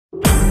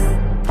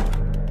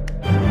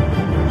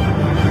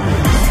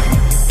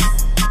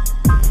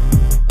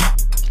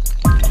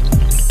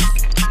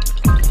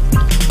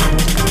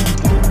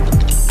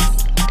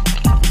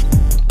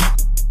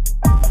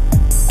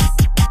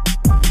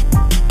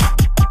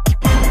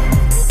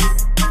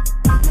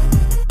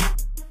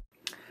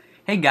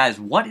Hey guys,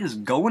 what is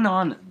going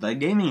on?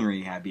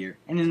 TheGamingRehab here,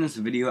 and in this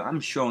video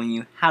I'm showing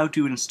you how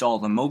to install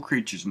the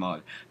mocreatures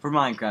mod for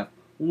Minecraft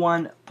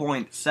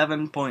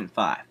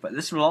 1.7.5, but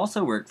this will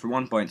also work for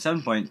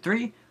 1.7.3,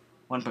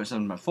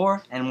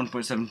 1.7.4, and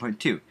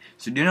 1.7.2,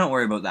 so do not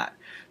worry about that.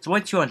 So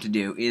what you want to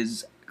do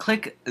is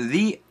click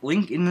the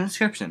link in the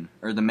description,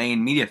 or the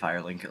main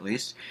MediaFire link at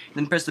least, and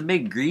then press the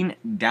big green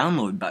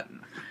download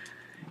button.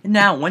 And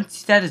now,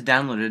 once that is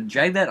downloaded,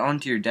 drag that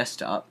onto your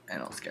desktop,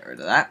 and let's get rid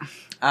of that.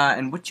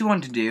 And what you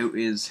want to do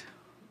is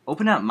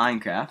open up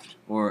Minecraft,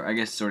 or I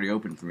guess it's already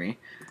open for me.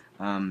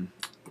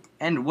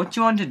 And what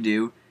you want to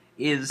do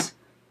is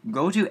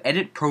go to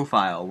Edit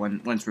Profile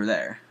once we're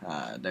there.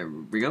 There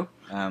we go.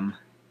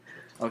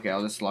 Okay,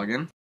 I'll just log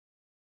in.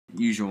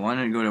 Usual one,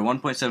 and go to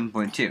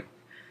 1.7.2.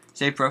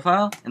 Save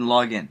Profile, and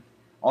log in.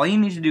 All you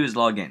need to do is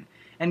log in.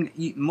 And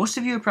most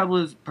of you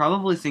are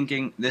probably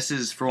thinking this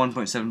is for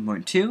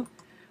 1.7.2.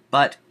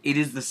 But it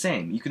is the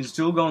same. You can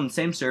still go on the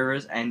same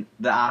servers, and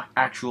the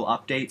actual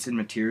updates and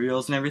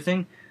materials and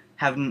everything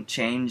haven't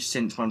changed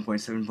since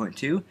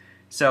 1.7.2,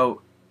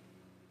 so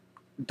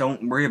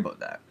don't worry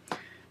about that.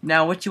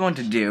 Now what you want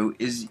to do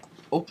is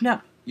open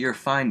up your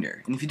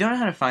Finder, and if you don't know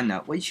how to find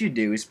that, what you should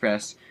do is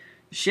press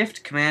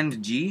Shift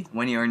Command G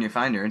when you're in your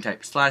Finder and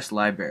type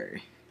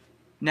 /library.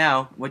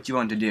 Now what you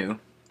want to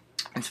do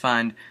is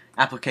find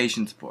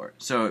application support.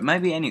 So it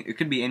might be it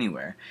could be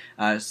anywhere.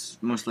 It's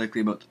most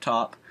likely about the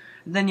top.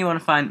 Then you want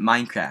to find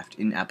Minecraft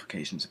in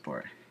application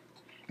support.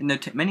 And there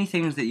are many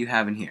things that you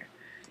have in here.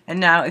 And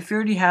now, if you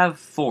already have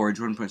Forge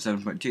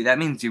 1.7.2, that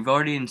means you've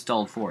already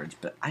installed Forge,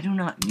 but I do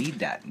not need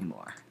that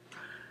anymore.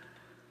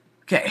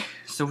 Okay,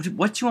 so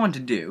what you want to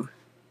do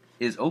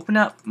is open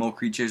up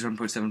mocreatures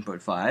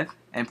 1.7.5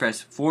 and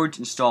press Forge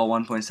install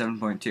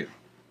 1.7.2.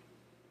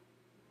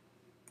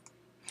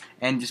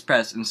 And just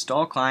press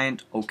install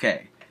client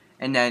OK.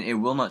 And then it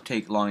will not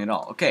take long at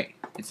all. Okay,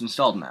 it's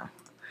installed now.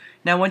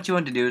 Now what you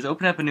want to do is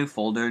open up a new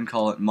folder and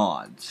call it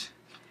mods.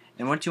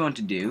 And what you want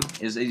to do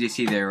is, as you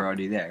see they're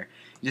already there,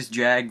 you just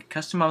drag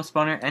custom mob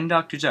spawner and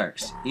Doctor's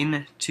Arcs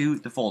into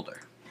the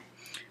folder.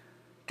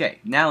 Okay,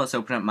 now let's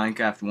open up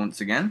Minecraft once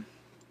again.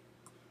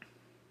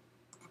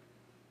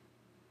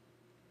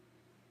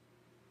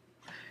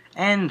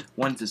 And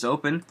once it's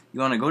open, you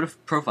want to go to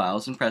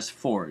Profiles and press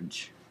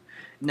Forge.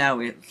 Now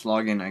let's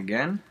log in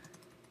again.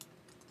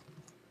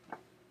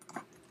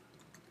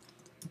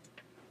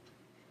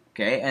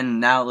 Okay, and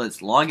now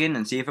let's log in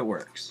and see if it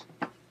works.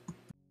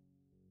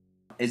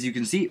 As you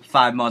can see,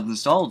 5 mods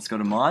installed. Let's go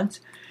to mods.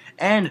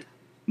 And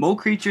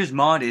mocreatures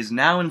mod is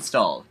now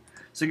installed.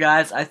 So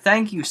guys, I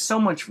thank you so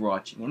much for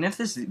watching. And if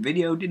this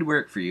video did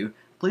work for you,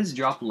 please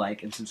drop a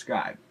like and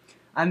subscribe.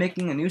 I'm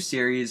making a new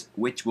series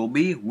which will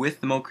be with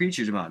the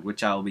mocreatures mod,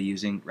 which I will be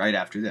using right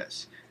after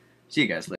this. See you guys later.